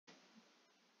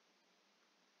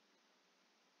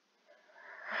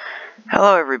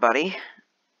Hello, everybody.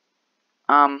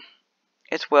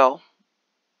 It's Will.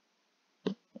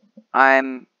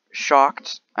 I'm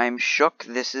shocked. I'm shook.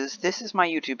 This is my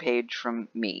YouTube page from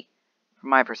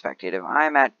my perspective.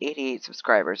 I'm at 88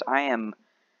 subscribers. I am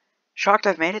shocked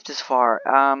I've made it this far.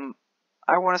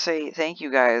 I want to say thank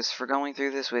you guys for going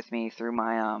through this with me through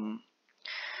my,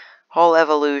 whole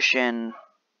evolution,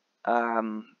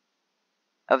 of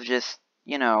just,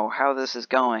 how this is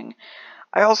going.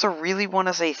 I also really want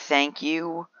to say thank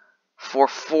you for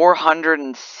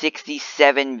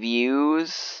 467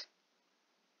 views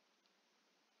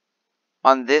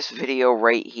on this video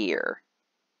right here.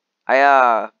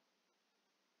 I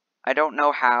don't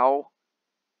know how.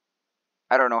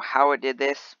 I don't know how it did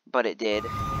this, but it did.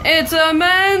 It's a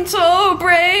mental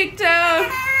breakdown.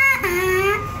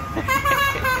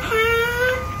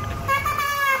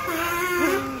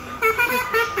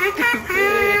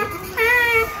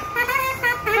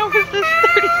 How is this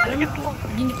 30 seconds long?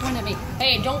 You need to point at me.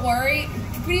 Hey, don't worry.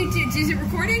 Is it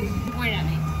recording? Point at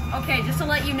me. Okay, just to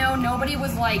let you know, nobody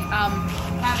was like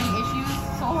having issues.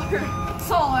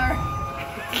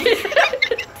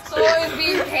 Solar is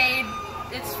being paid.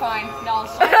 It's fine. No,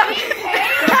 Solar is being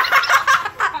paid.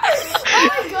 Oh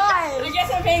my god! I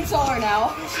guess I'm paying Solar now.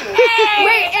 Hey!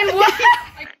 Wait, and what?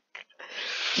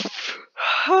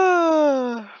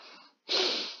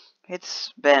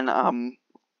 It's been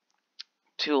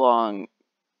too long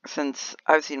since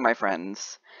I've seen my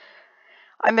friends.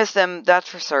 I miss them, that's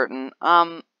for certain.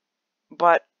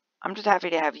 But I'm just happy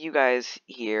to have you guys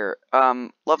here.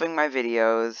 Loving my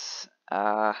videos.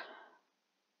 And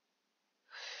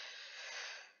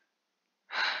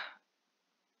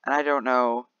I don't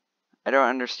know. I don't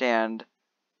understand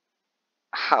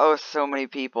how so many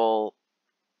people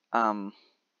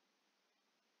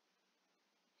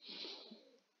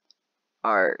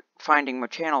are finding my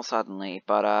channel suddenly,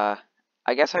 but I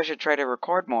guess I should try to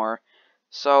record more.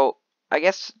 So I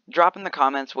guess drop in the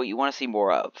comments what you want to see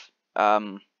more of.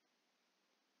 Don't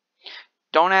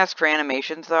ask for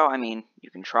animations though. I mean,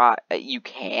 you can try. You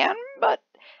can, but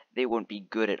they wouldn't be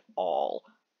good at all.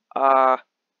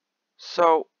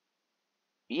 So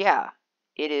yeah,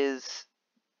 it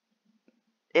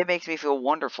makes me feel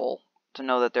wonderful to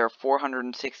know that there are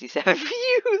 467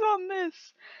 views on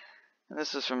this. And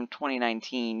this is from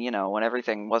 2019, when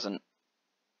everything wasn't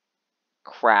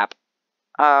crap.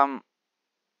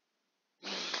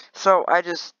 So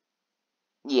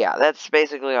yeah, that's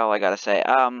basically all I gotta say.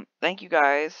 Thank you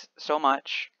guys so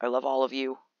much. I love all of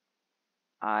you.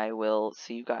 I will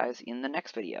see you guys in the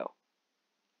next video.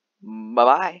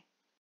 Bye-bye.